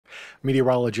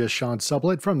Meteorologist Sean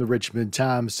Sublette from the Richmond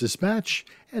Times-Dispatch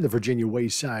and the Virginia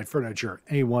Wayside Furniture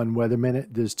A1 Weather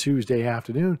Minute this Tuesday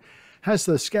afternoon. Has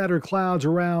the scattered clouds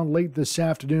around late this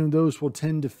afternoon, those will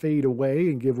tend to fade away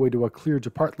and give way to a clear to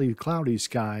partly cloudy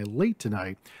sky late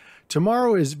tonight.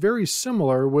 Tomorrow is very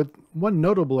similar with one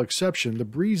notable exception. The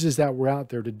breezes that were out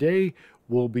there today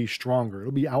will be stronger.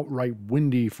 It'll be outright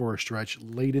windy for a stretch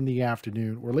late in the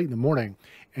afternoon or late in the morning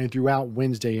and throughout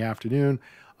Wednesday afternoon.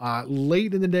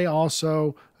 Late in the day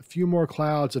also, a few more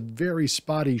clouds of very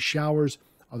spotty showers,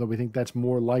 although we think that's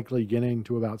more likely getting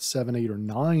to about 7, 8, or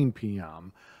 9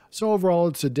 p.m. So overall,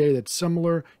 it's a day that's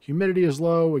similar. Humidity is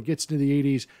low. It gets into the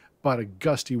 80s, but a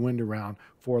gusty wind around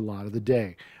for a lot of the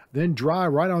day. Then dry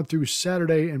right on through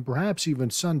Saturday and perhaps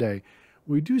even Sunday.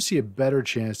 We do see a better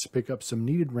chance to pick up some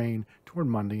needed rain toward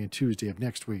Monday and Tuesday of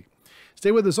next week.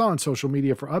 Stay with us on social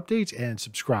media for updates and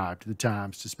subscribe to the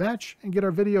Times-Dispatch and get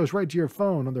our videos right to your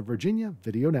phone on the Virginia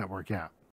Video Network app.